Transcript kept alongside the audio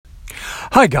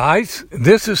Hi guys,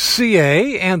 this is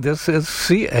CA and this is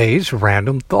CA's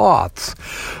Random Thoughts.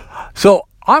 So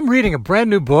I'm reading a brand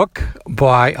new book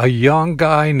by a young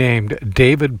guy named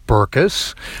David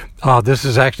Burkus. This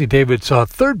is actually David's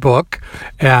third book,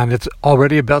 and it's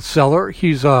already a bestseller.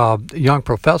 He's a young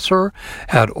professor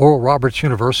at Oral Roberts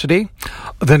University.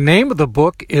 The name of the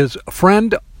book is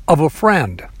Friend of a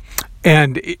Friend,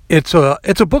 and it's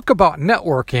a book about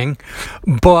networking,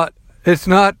 but it's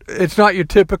not your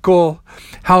typical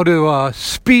how to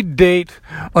speed date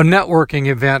a networking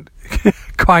event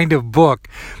kind of book.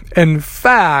 In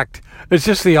fact, it's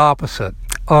just the opposite.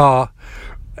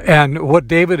 And what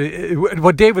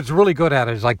David's really good at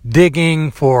is like digging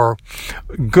for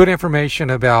good information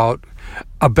about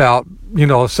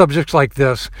subjects like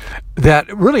this.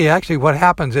 That really actually what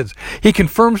happens is he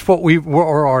confirms what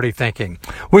we're already thinking,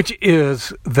 which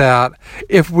is that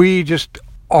if we just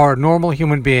are normal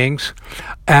human beings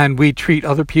and we treat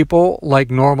other people like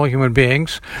normal human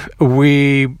beings,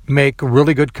 we make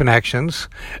really good connections,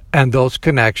 and those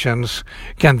connections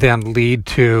can then lead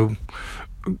to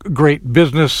great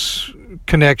business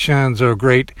connections, or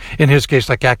great, in his case,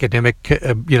 like academic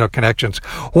connections,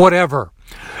 whatever.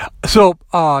 So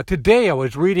today I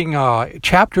was reading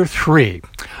chapter 3,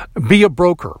 Be a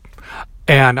Broker,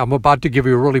 and I'm about to give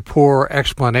you a really poor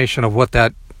explanation of what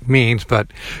that means, but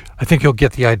I think you'll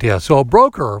get the idea. So a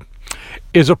broker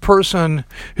is a person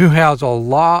who knows a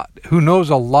lot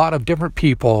of different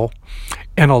people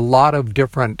in a lot of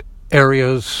different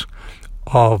areas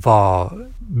of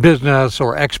business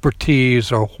or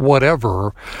expertise or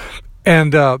whatever,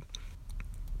 and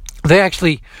they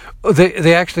actually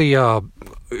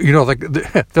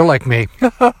they're like me.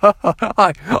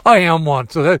 I am one,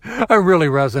 so I really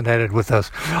resonated with this.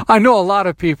 I know a lot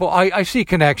of people. I see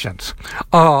connections.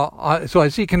 So I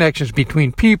see connections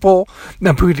between people,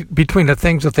 between the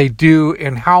things that they do,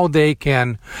 and how they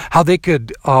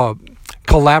could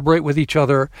collaborate with each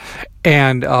other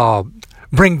and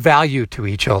bring value to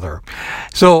each other.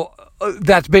 So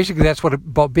that's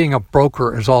what being a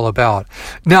broker is all about.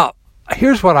 Now,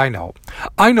 here's what I know.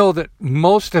 I know that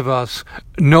most of us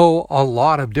know a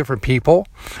lot of different people,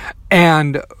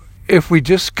 and if we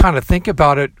just kind of think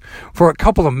about it for a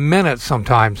couple of minutes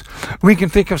sometimes, we can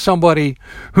think of somebody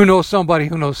who knows somebody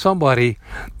who knows somebody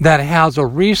that has a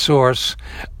resource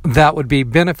that would be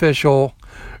beneficial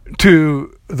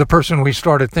to the person we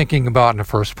started thinking about in the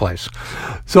first place.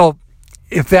 So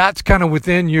if that's kind of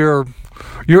within your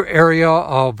area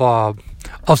of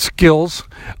skills,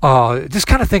 just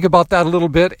kind of think about that a little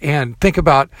bit, and think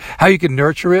about how you can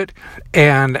nurture it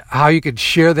and how you could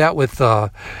share that with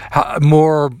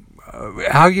more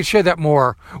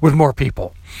with more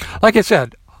people. Like I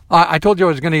said, I told you I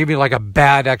was going to give you like a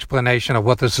bad explanation of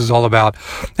what this is all about.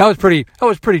 That was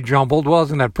pretty jumbled,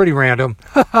 wasn't it? Pretty random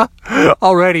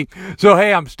already. So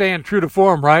hey, I'm staying true to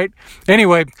form, right?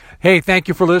 Anyway, hey, thank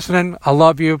you for listening. I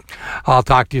love you. I'll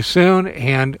talk to you soon,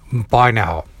 and bye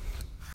now.